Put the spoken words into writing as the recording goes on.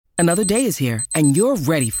Another day is here, and you're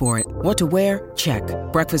ready for it. What to wear? Check.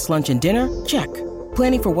 Breakfast, lunch, and dinner? Check.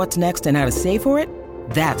 Planning for what's next and how to save for it?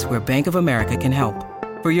 That's where Bank of America can help.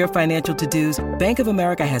 For your financial to-dos, Bank of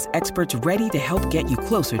America has experts ready to help get you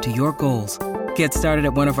closer to your goals. Get started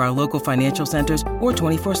at one of our local financial centers or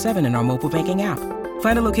 24/7 in our mobile banking app.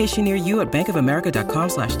 Find a location near you at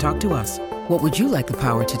bankofamerica.com/talktous. What would you like the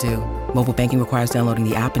power to do? Mobile banking requires downloading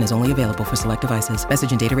the app and is only available for select devices.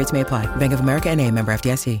 Message and data rates may apply. Bank of America N.A., member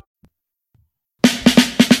FDIC.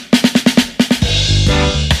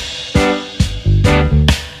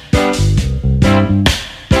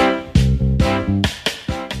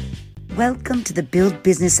 Welcome to the Build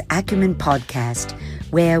Business Acumen podcast,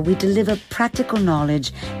 where we deliver practical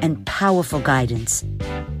knowledge and powerful guidance.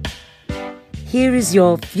 Here is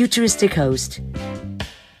your futuristic host,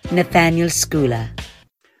 Nathaniel Skula.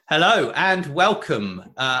 Hello and welcome.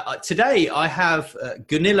 Today I have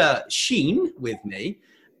Gunilla Shein with me,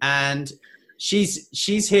 and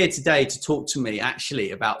she's here today to talk to me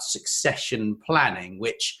actually about succession planning,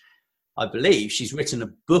 which I believe she's written a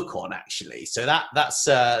book on actually. So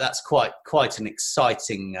that's quite an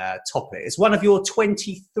exciting topic. It's one of your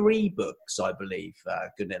 23 books, I believe,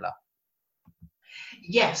 Gunilla.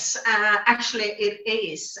 Yes, actually it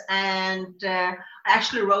is. And I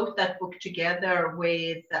actually wrote that book together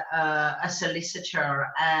with a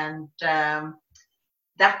solicitor, and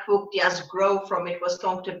that book just grew from, it was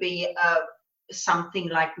going to be something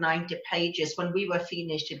like 90 pages. When we were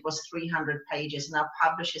finished, it was 300 pages, and our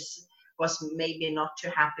publishers was maybe not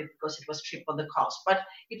too happy because it was triple the cost, but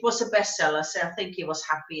it was a bestseller, so I think he was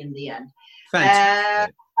happy in the end. I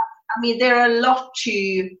mean, there are a lot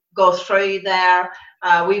to go through there.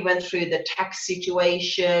 We went through the tax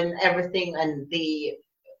situation, everything, and the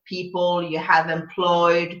people you have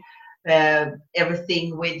employed,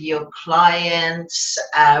 everything with your clients.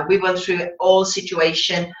 We went through all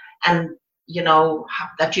situation, and you know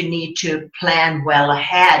that you need to plan well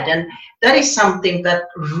ahead, and that is something that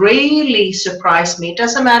really surprised me. It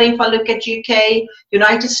doesn't matter if I look at UK,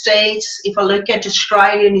 United States, if I look at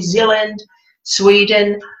Australia, New Zealand,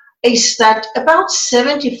 Sweden, is that about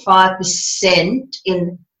 75%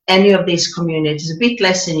 in any of these communities, a bit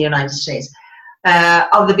less in the United States,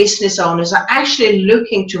 of the business owners are actually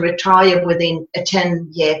looking to retire within a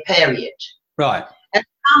 10-year period. Right. And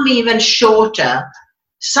some even shorter.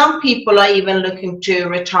 Some people are even looking to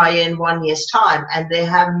retire in 1 year's time, and they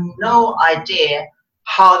have no idea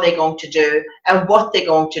how they're going to do and what they're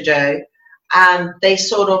going to do. And they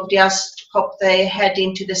sort of just pop their head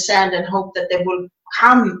into the sand and hope that there will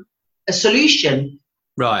come a solution.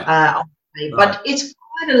 Right. But it's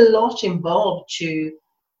quite a lot involved to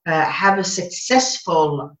have a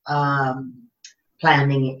successful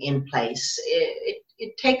planning in place.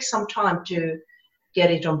 It takes some time to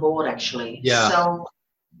get it on board, actually. Yeah. So,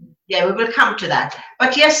 yeah, we will come to that.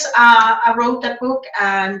 But yes, I wrote that book,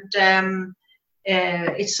 and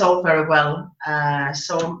it sold very well.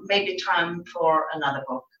 So maybe time for another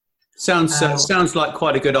book. Sounds like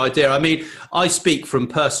quite a good idea. I mean, I speak from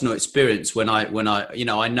personal experience when I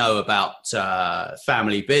I know about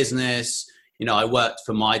family business. You know, I worked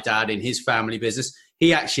for my dad in his family business.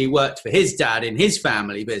 He actually worked for his dad in his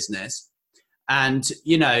family business, and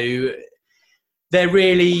you know,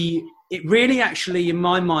 it really actually, in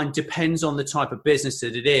my mind, depends on the type of business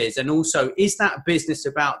that it is. And also, is that business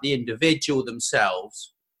about the individual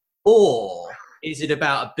themselves, or is it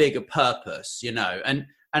about a bigger purpose, you know? And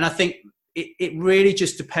I think it really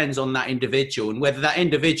just depends on that individual and whether that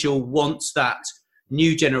individual wants that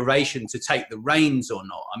new generation to take the reins or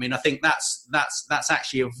not. I mean, I think that's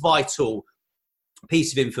actually a vital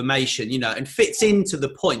piece of information, you know, and fits into the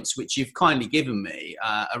points which you've kindly given me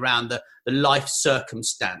around the life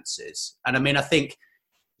circumstances. And I mean, I think,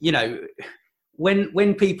 you know,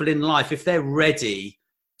 when people in life, if they're ready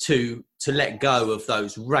to let go of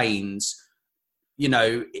those reins, you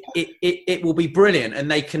know, it will be brilliant,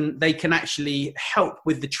 and they can actually help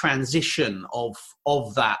with the transition of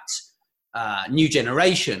that new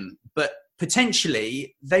generation. But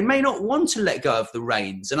potentially they may not want to let go of the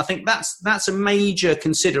reins, and I think that's a major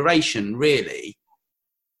consideration, really.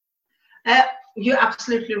 You're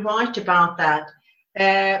absolutely right about that,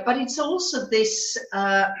 but it's also this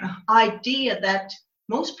idea that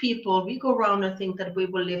most people, we go around and think that we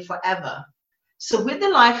will live forever. So with the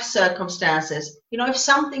life circumstances, you know, if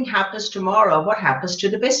something happens tomorrow, what happens to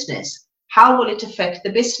the business? How will it affect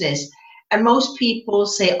the business? And most people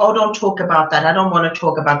say, oh, don't talk about that. I don't want to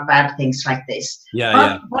talk about bad things like this.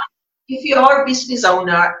 But if you are a business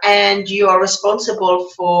owner and you are responsible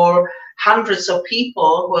for hundreds of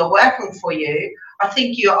people who are working for you, I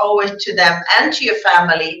think you owe it to them and to your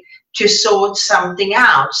family to sort something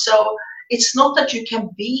out. So it's not that you can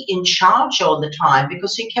be in charge all the time,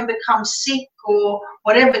 because you can become sick or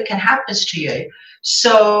whatever can happen to you.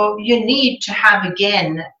 So you need to have,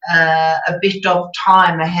 again, a bit of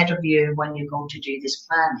time ahead of you when you're going to do this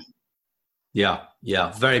planning.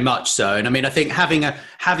 Yeah, very much so. And I mean, I think having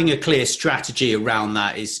a clear strategy around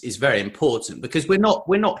that is very important, because we're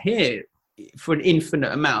not here for an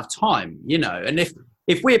infinite amount of time, you know. And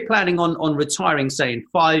if we're planning on retiring, say in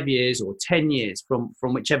 5 years or 10 years from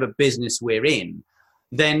whichever business we're in,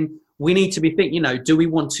 then we need to be thinking, you know, do we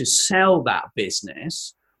want to sell that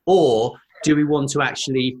business, or do we want to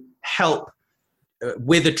actually help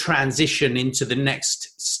with a transition into the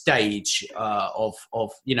next stage of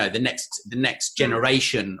you know, the next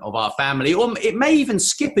generation of our family, or it may even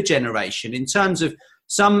skip a generation in terms of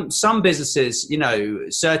some businesses, you know,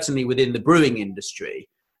 certainly within the brewing industry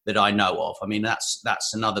that I know of. I mean,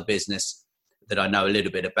 that's another business that I know a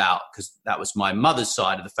little bit about, because that was my mother's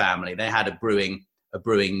side of the family. They had a brewing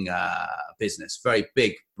business, very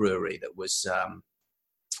big brewery that was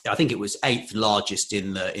I think it was 8th largest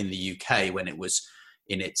in the UK when it was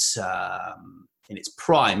in its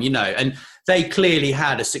prime, you know. And they clearly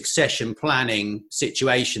had a succession planning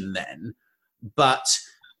situation then, but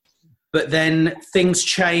then things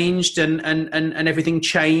changed and everything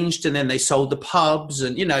changed, and then they sold the pubs,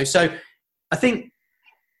 and, you know, so I think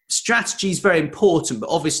strategy is very important, but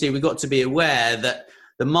obviously we've got to be aware that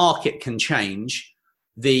the market can change.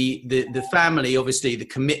 The family, obviously, the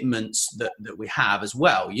commitments that we have as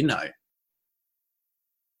well, you know.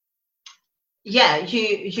 Yeah,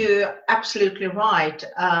 you're absolutely right.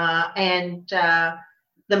 And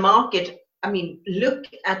the market, I mean, look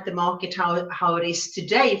at the market, how it is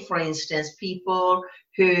today. For instance, people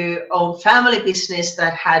who own family business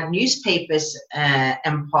that had newspapers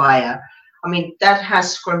empire, I mean, that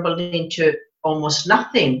has scrambled into almost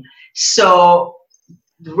nothing. So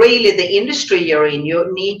really, the industry you're in, you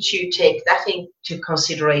need to take that into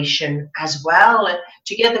consideration as well. And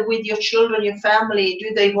together with your children, your family,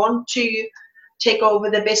 do they want to take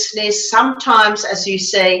over the business? Sometimes, as you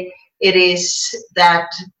say, it is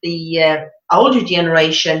that the older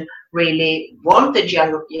generation really want the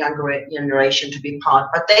younger generation to be part,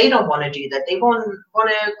 but they don't want to do that. They want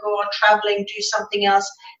to go on traveling, do something else,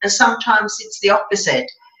 and sometimes it's the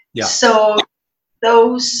opposite. Yeah. So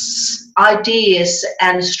those ideas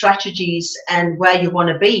and strategies and where you want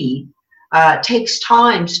to be takes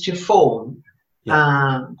time to form.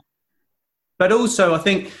 Yeah. But also, I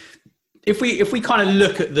think if we kind of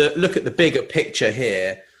look at the bigger picture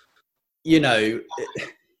here, you know,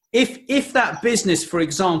 if that business, for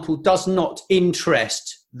example, does not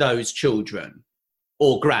interest those children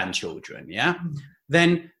or grandchildren, yeah,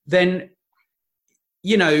 then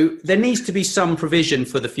you know, there needs to be some provision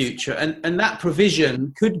for the future. And that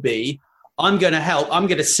provision could be, I'm going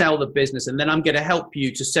to sell the business, and then I'm going to help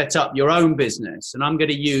you to set up your own business. And I'm going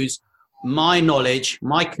to use my knowledge,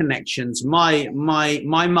 my connections, my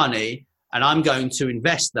money, and I'm going to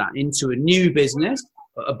invest that into a new business,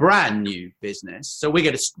 a brand new business. So we're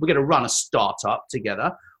going to run a startup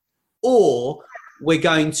together, or we're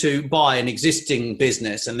going to buy an existing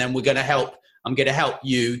business, and then I'm going to help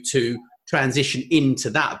you to transition into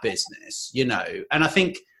that business, you know. And I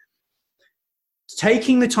think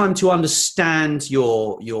taking the time to understand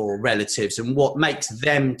your relatives and what makes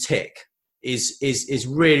them tick is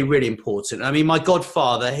really, really important. I mean, my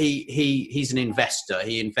godfather, he's an investor.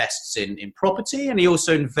 He invests in property, and he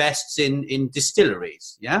also invests in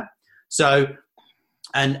distilleries. Yeah. So,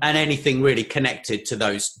 and anything really connected to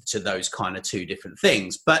those kind of two different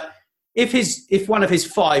things. But if one of his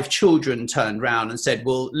 5 children turned around and said,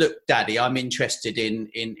 well, look, Daddy, I'm interested in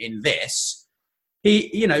this,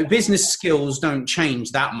 you know, business skills don't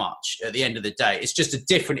change that much at the end of the day. It's just a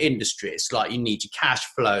different industry. It's like you need your cash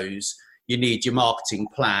flows, you need your marketing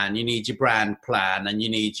plan, you need your brand plan, and you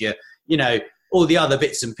need your, you know, all the other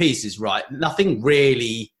bits and pieces, right? Nothing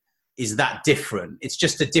really is that different. It's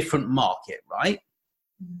just a different market, right?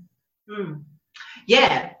 Mm.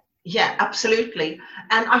 Yeah. Yeah, absolutely.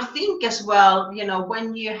 And I think as well, you know,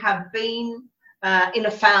 when you have been in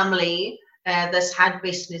a family that's had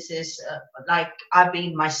businesses, like I've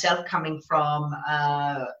been myself, coming from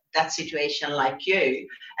that situation like you.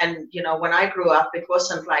 And, you know, when I grew up, it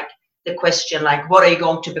wasn't like the question, like, what are you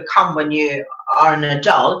going to become when you are an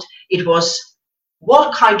adult? It was,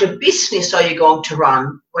 what kind of business are you going to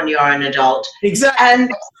run when you are an adult? Exactly.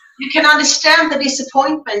 And you can understand the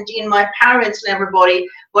disappointment in my parents and everybody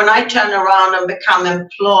when I turn around and become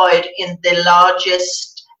employed in the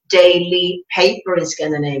largest daily paper in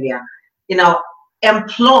Scandinavia. You know,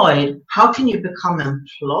 employed. How can you become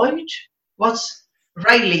employed?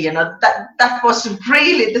 really, that was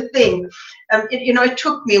really the thing. It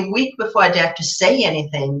took me a week before I dared to say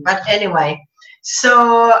anything. But anyway,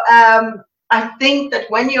 so I think that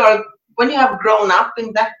when you have grown up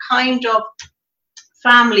in that kind of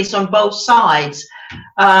families on both sides,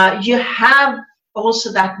 you have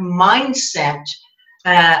also that mindset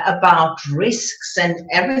about risks and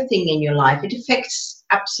everything in your life. It affects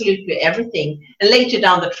absolutely everything. And later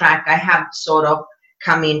down the track, I have sort of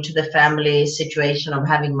come into the family situation of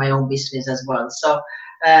having my own business as well. So,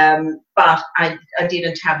 but I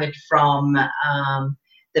didn't have it from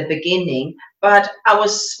the beginning. But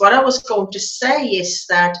what I was going to say is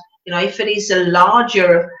that, if it is a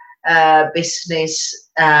larger business,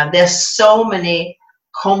 there's so many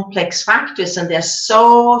complex factors, and there's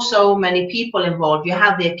so many people involved. You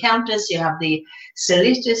have the accountants, you have the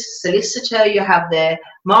solicitor, you have the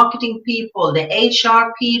marketing people, the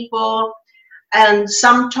HR people, and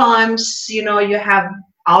sometimes you have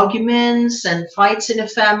arguments and fights in a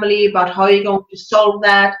family about how you're going to solve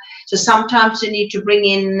that. So sometimes you need to bring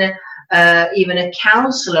in even a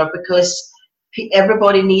counselor, because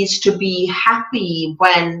everybody needs to be happy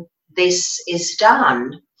when this is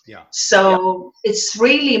done. Yeah. So it's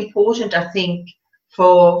really important, I think,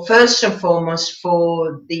 for first and foremost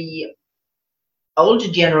for the older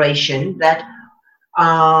generation, that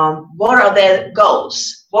what are their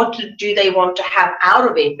goals? What do they want to have out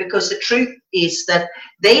of it? Because the truth is that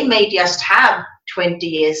they may just have 20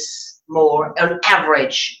 years more on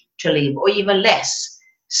average to live, or even less.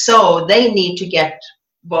 So they need to get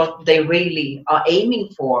what they really are aiming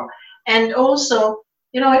for. And also,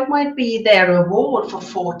 it might be their reward for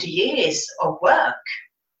 40 years of work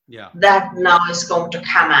that now is going to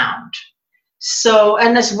come out. So,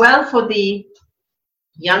 and as well for the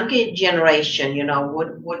younger generation,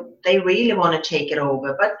 would they really want to take it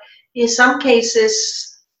over? But in some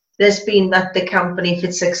cases, there's been that the company, if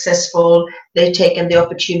it's successful, they've taken the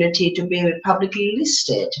opportunity to be publicly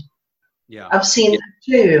listed. Yeah, I've seen that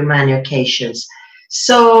too, many occasions.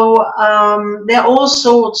 So there are all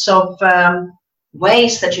sorts of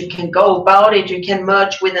ways that you can go about it. You can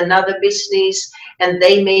merge with another business, and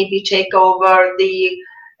they maybe take over the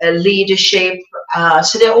leadership.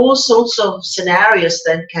 So there are all sorts of scenarios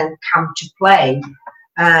that can come to play.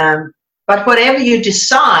 But whatever you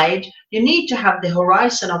decide, you need to have the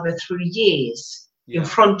horizon of 3 years in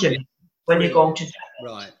front of you when you're going to do it.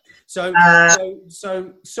 Right. So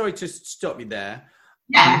sorry to stop you there.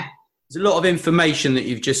 Yeah. There's a lot of information that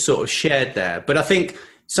you've just sort of shared there, but I think,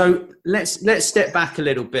 so let's step back a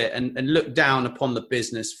little bit and look down upon the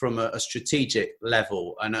business from a strategic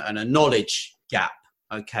level and a knowledge gap.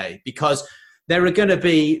 Okay, because there are going to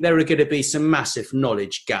be some massive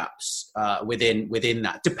knowledge gaps within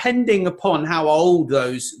that, depending upon how old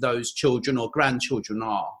those children or grandchildren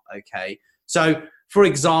are. Okay, so for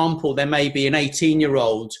example, there may be an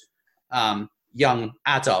 18-year-old young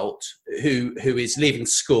adult who is leaving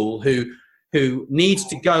school who needs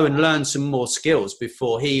to go and learn some more skills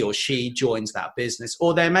before he or she joins that business.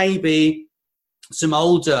 Or there may be some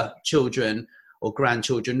older children or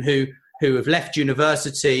grandchildren who have left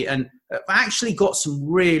university and have actually got some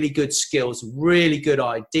really good skills, really good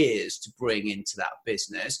ideas to bring into that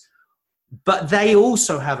business. But they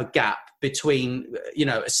also have a gap between,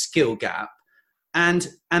 a skill gap. And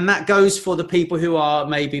that goes for the people who are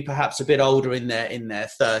maybe perhaps a bit older in their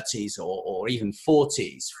 30s or even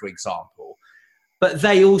 40s, for example. But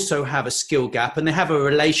they also have a skill gap, and they have a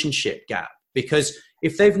relationship gap, because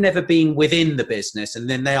if they've never been within the business and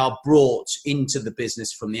then they are brought into the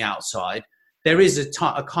business from the outside, there is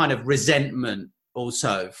a kind of resentment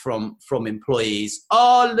also from employees.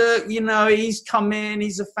 Oh, look, he's come in,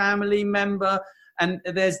 he's a family member. And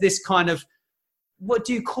there's this kind of, what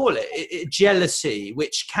do you call it? Jealousy,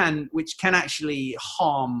 which can actually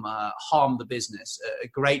harm the business a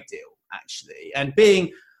great deal, actually. And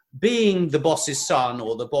being the boss's son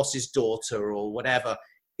or the boss's daughter or whatever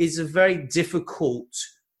is a very difficult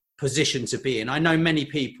position to be in. I know many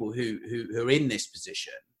people who are in this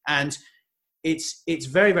position, and it's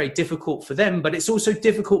very, very difficult for them, but it's also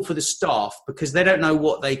difficult for the staff, because they don't know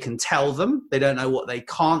what they can tell them. They don't know what they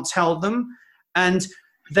can't tell them. And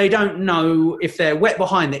they don't know if they're wet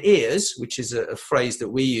behind the ears, which is a phrase that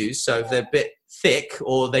we use. So if they're a bit thick,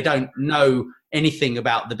 or they don't know anything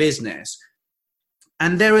about the business.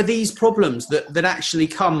 And there are these problems that actually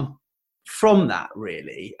come from that,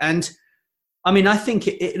 really. And I mean, I think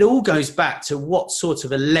it all goes back to what sort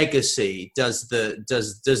of a legacy does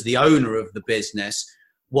the owner of the business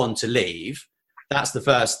want to leave? That's the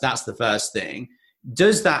first thing.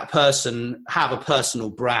 Does that person have a personal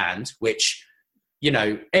brand, which you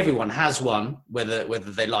know, everyone has one, whether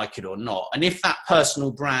they like it or not. And if that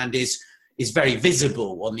personal brand is very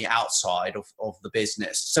visible on the outside of the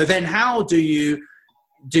business, so then how do you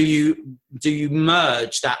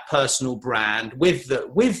merge that personal brand with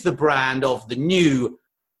the brand of the new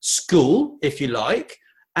school, if you like,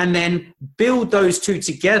 and then build those two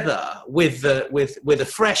together with a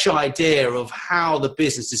fresh idea of how the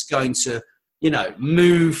business is going to, you know,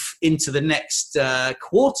 move into the next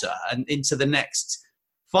quarter and into the next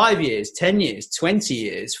 5 years, 10 years, 20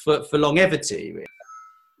 years for longevity.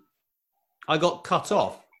 I got cut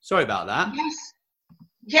off. Sorry about that. Yes.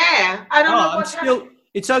 Yeah. I don't know what happened.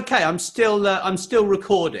 It's okay. I'm still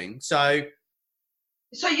recording. So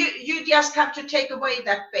you just have to take away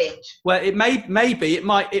that bit. Well, it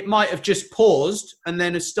might have just paused and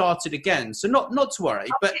then it started again. So not to worry.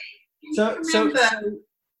 Okay. But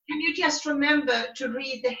Can you just remember to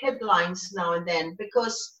read the headlines now and then,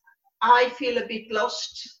 because I feel a bit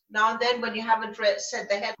lost now and then when you haven't said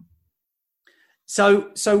the head.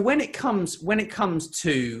 So when it comes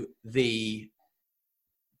to the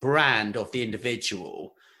brand of the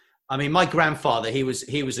individual, I mean, my grandfather, he was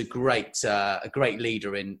a great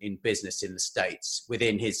leader in business in the States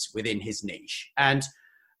within his niche, and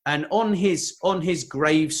on his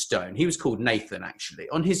gravestone, he was called Nathan, actually.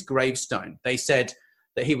 On his gravestone, they said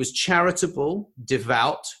that he was charitable,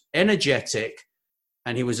 devout, energetic,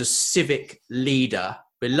 and he was a civic leader,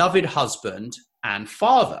 beloved husband, and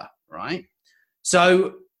father. Right.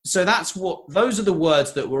 So those are the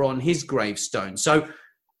words that were on his gravestone. So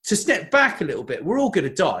to step back a little bit, we're all going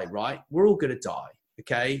to die, right? We're all going to die.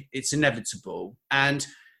 Okay. It's inevitable. And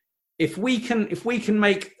if we can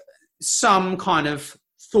make some kind of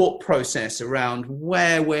thought process around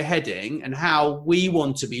where we're heading and how we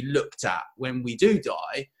want to be looked at when we do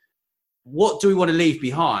die, what do we want to leave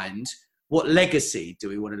behind? What legacy do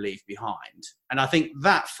we want to leave behind? And I think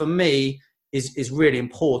that for me is really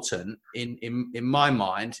important in my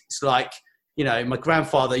mind. It's like, you know, my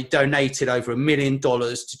grandfather, he donated over $1 million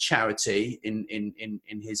to charity in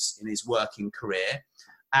his working career,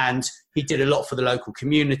 and he did a lot for the local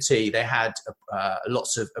community. They had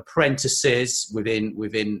lots of apprentices within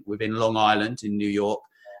Long Island in New York,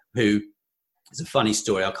 who, it's a funny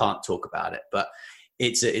story. I can't talk about it, but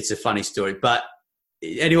it's a funny story. But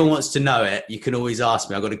anyone wants to know it, you can always ask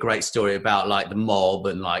me. I've got a great story about like the mob,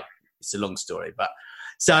 and like, it's a long story, but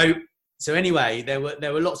so anyway, there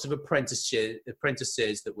were lots of apprentices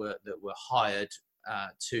that were hired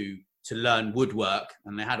to learn woodwork,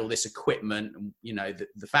 and they had all this equipment, and you know,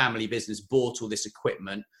 the family business bought all this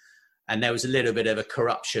equipment, and there was a little bit of a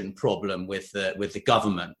corruption problem with the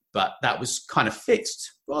government, but that was kind of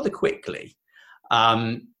fixed rather quickly,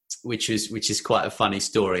 which is quite a funny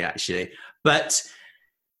story, actually. But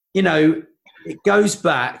you know, it goes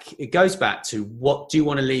back to, what do you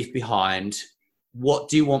want to leave behind? What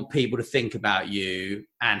do you want people to think about you,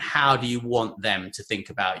 and how do you want them to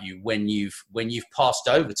think about you when you've passed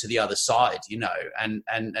over to the other side, you know? And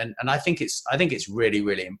I think it's really,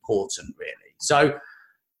 really important, really. So,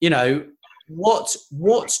 you know, what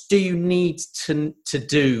do you need to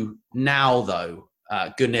do now, though,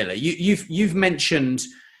 Gunilla? You've mentioned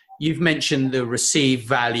the received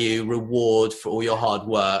value reward for all your hard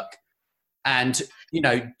work. And, you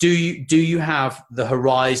know, do you have the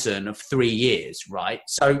horizon of 3 years, right?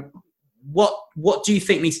 So what do you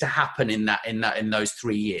think needs to happen in those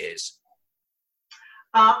 3 years?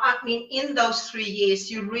 I mean, in those 3 years,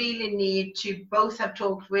 you really need to both have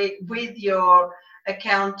talked with your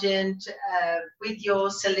accountant, with your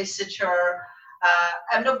solicitor,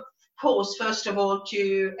 and of course, first of all,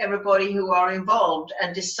 to everybody who are involved,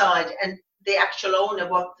 and decide, and the actual owner,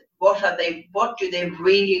 what do they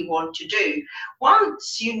really want to do.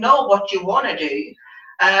 Once you know what you want to do,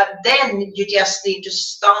 then you just need to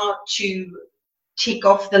start to tick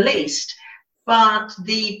off the list. But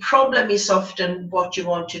the problem is often what you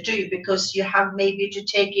want to do, because you have maybe to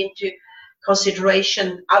take into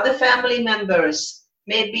consideration other family members.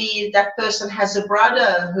 Maybe that person has a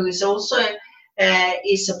brother who is also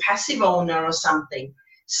is a passive owner or something.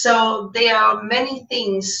 So there are many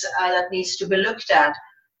things that needs to be looked at.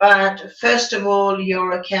 But first of all,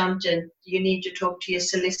 your accountant, you need to talk to your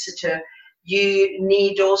solicitor. You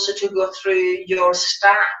need also to go through your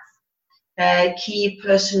staff, key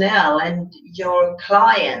personnel, and your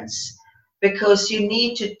clients, because you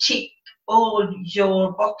need to tick all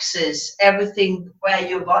your boxes, everything where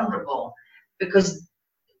you're vulnerable. Because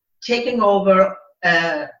taking over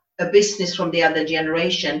a business from the other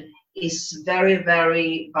generation is very,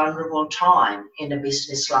 very vulnerable time in a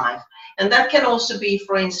business life. And that can also be,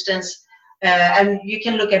 for instance, And you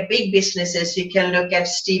can look at big businesses. You can look at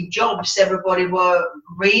Steve Jobs. Everybody were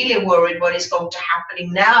really worried what is going to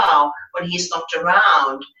happen now when he's not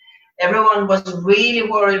around. Everyone was really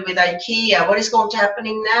worried with IKEA. What is going to happen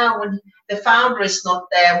now when the founder is not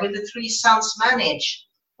there? Will the three sons manage?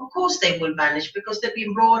 Of course they will manage, because they've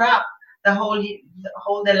been brought up the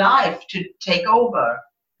whole their life to take over.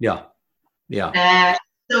 Yeah, yeah.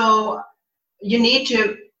 So you need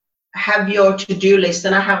to have your to-do list,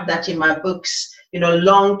 and I have that in my books,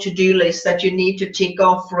 long to-do list that you need to tick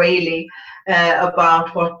off really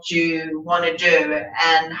about what you want to do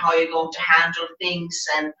and how you're going to handle things,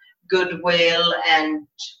 and goodwill and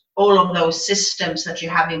all of those systems that you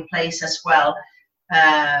have in place as well.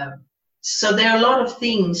 So there are a lot of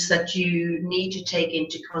things that you need to take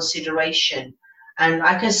into consideration. And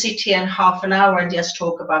I can sit here in half an hour and just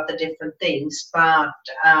talk about the different things, but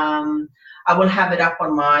I will have it up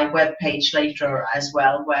on my webpage later as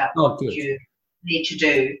well, where you need to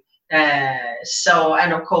do.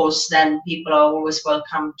 And of course, then people are always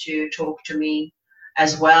welcome to talk to me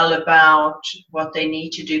as well about what they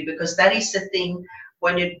need to do, because that is the thing.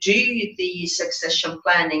 When you do the succession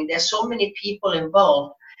planning, there's so many people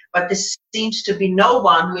involved, but there seems to be no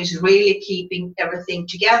one who is really keeping everything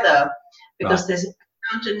together, because the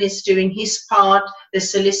accountant is doing his part, the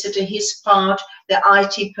solicitor his part, the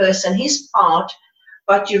IT person his part,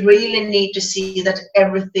 but you really need to see that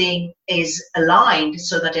everything is aligned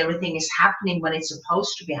so that everything is happening when it's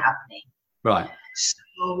supposed to be happening. Right.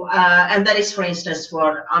 So, and that is, for instance,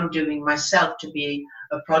 what I'm doing myself, to be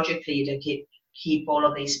a project leader, keep all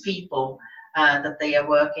of these people that they are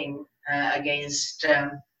working against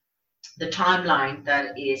the timeline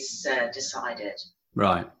that is decided.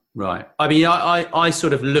 Right. I mean, I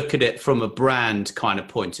sort of look at it from a brand kind of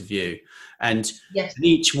point of view, and yes.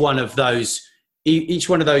 each one of those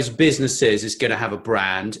businesses is going to have a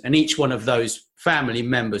brand, and each one of those family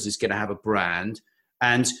members is going to have a brand,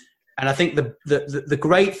 and I think the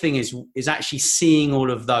great thing is actually seeing all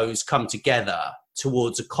of those come together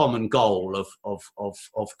towards a common goal of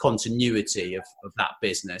continuity of that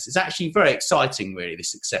business. It's actually very exciting, really, the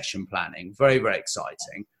succession planning. Very, very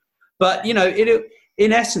exciting. But,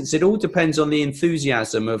 in essence, it all depends on the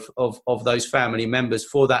enthusiasm of those family members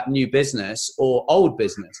for that new business or old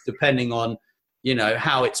business, depending on,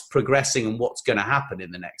 how it's progressing and what's going to happen in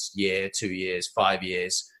the next year, 2 years, 5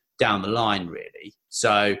 years down the line, really.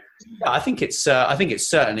 So yeah, I think it's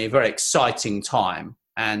certainly a very exciting time.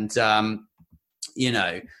 And,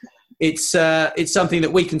 it's something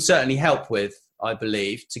that we can certainly help with, I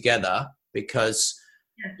believe, together, because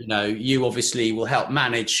you obviously will help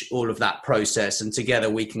manage all of that process, and together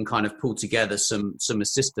we can kind of pull together some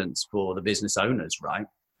assistance for the business owners, right?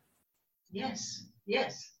 Yes,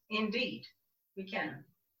 indeed, we can.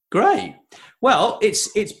 Great. Well,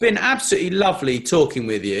 it's been absolutely lovely talking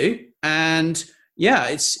with you, and yeah,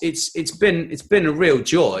 it's been a real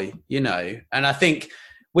joy, and I think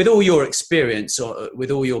with all your experience, or with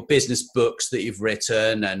all your business books that you've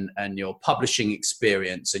written, and your publishing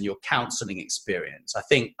experience and your counseling experience, I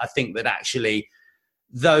think that actually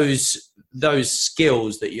those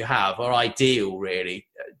skills that you have are ideal, really,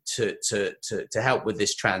 to help with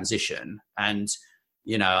this transition. And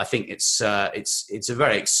I think it's a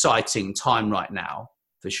very exciting time right now,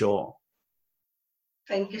 for sure.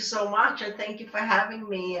 Thank you so much, and thank you for having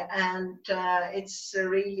me. And it's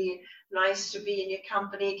really nice to be in your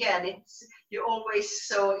company again. You're always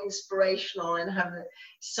so inspirational and have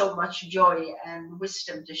so much joy and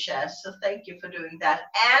wisdom to share. So thank you for doing that.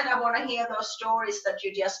 And I want to hear those stories that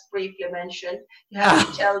you just briefly mentioned. You have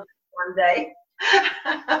to tell them one day.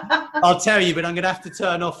 I'll tell you, but I'm going to have to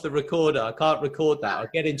turn off the recorder. I can't record that. I'll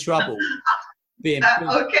get in trouble.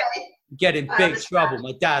 Okay. Get in big trouble.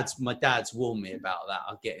 My dad's warned me about that.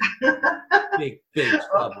 I'll get in big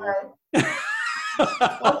trouble.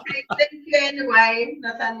 Okay, thank you anyway,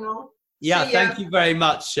 Nathaniel. Yeah, thank you very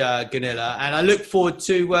much, Gunilla, and I look forward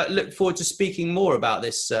to speaking more about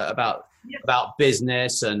this, about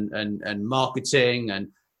business and marketing and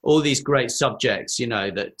all these great subjects,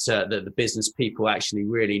 that the business people actually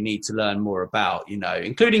really need to learn more about,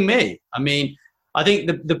 including me. I mean, I think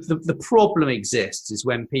the problem exists is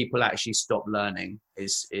when people actually stop learning,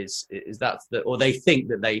 or they think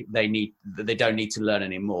that they don't need to learn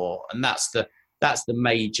anymore, and that's the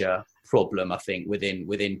major problem, I think,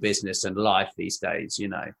 within business and life these days.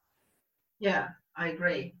 Yeah, I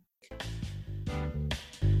agree.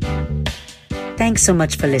 Thanks so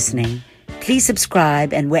much for listening. Please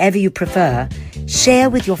subscribe, and wherever you prefer, share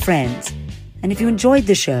with your friends. And if you enjoyed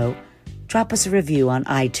the show, drop us a review on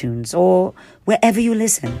iTunes or wherever you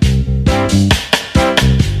listen.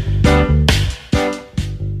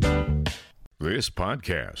 This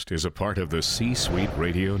podcast is a part of the C-Suite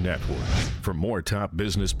Radio Network. For more top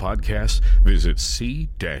business podcasts, visit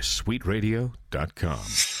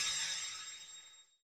c-suiteradio.com.